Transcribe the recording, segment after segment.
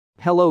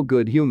Hello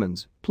good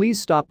humans, please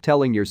stop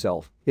telling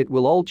yourself, it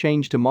will all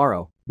change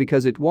tomorrow,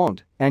 because it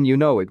won't, and you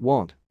know it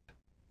won't.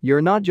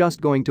 You're not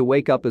just going to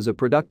wake up as a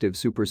productive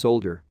super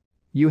soldier.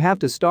 You have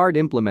to start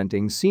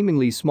implementing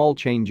seemingly small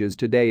changes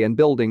today and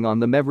building on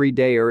them every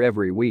day or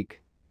every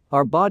week.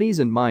 Our bodies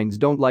and minds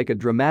don't like a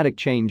dramatic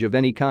change of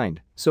any kind,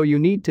 so you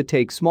need to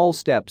take small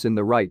steps in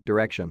the right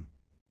direction.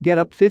 Get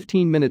up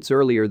 15 minutes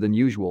earlier than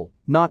usual,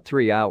 not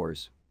 3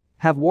 hours.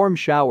 Have warm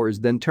showers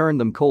then turn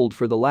them cold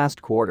for the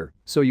last quarter,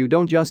 so you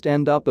don't just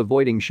end up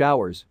avoiding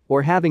showers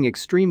or having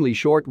extremely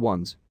short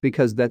ones,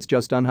 because that's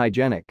just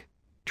unhygienic.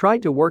 Try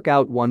to work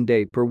out 1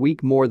 day per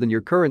week more than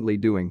you're currently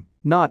doing,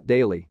 not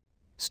daily.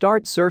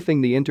 Start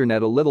surfing the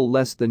internet a little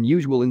less than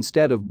usual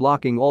instead of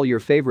blocking all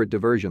your favorite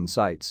diversion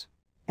sites.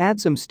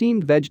 Add some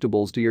steamed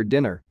vegetables to your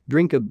dinner,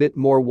 drink a bit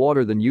more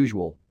water than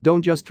usual,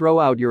 don't just throw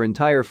out your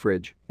entire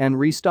fridge and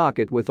restock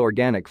it with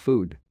organic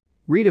food.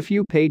 Read a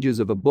few pages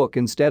of a book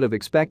instead of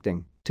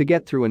expecting to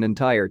get through an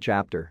entire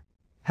chapter.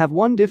 Have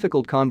one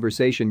difficult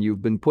conversation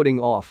you've been putting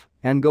off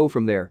and go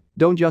from there,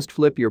 don't just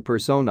flip your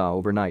persona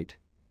overnight.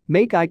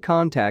 Make eye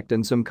contact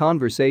and some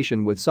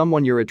conversation with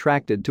someone you're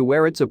attracted to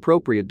where it's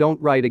appropriate.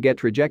 Don't write a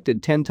get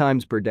rejected 10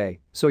 times per day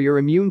so you're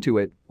immune to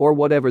it or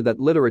whatever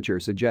that literature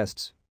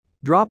suggests.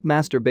 Drop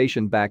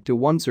masturbation back to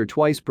once or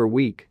twice per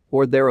week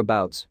or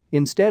thereabouts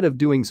instead of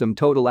doing some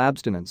total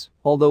abstinence,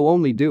 although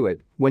only do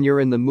it when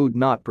you're in the mood,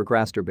 not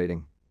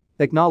procrastinating.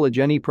 Acknowledge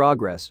any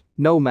progress,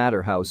 no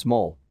matter how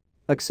small.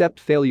 Accept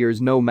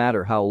failures no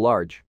matter how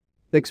large.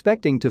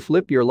 Expecting to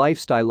flip your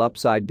lifestyle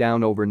upside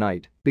down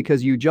overnight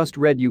because you just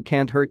read You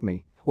Can't Hurt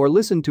Me or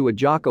listen to a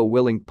Jocko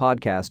Willink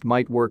podcast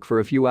might work for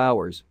a few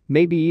hours,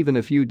 maybe even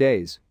a few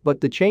days,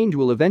 but the change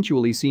will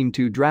eventually seem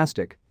too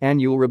drastic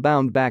and you'll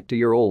rebound back to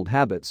your old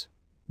habits.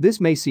 This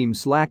may seem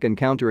slack and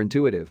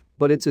counterintuitive,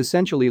 but it's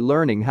essentially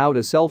learning how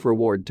to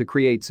self-reward to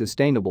create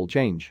sustainable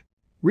change.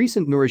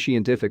 Recent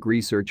neuroscientific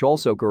research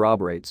also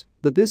corroborates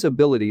that this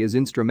ability is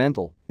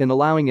instrumental in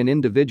allowing an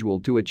individual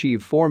to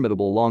achieve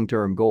formidable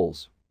long-term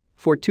goals.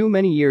 For too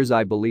many years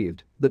I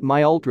believed that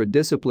my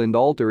ultra-disciplined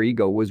alter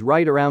ego was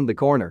right around the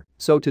corner,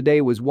 so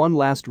today was one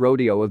last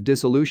rodeo of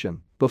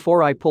dissolution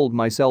before I pulled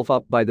myself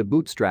up by the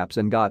bootstraps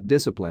and got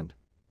disciplined.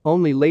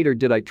 Only later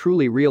did I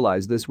truly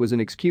realize this was an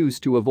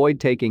excuse to avoid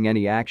taking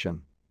any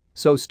action.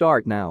 So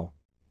start now.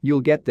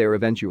 You'll get there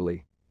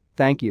eventually.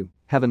 Thank you,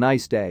 have a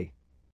nice day.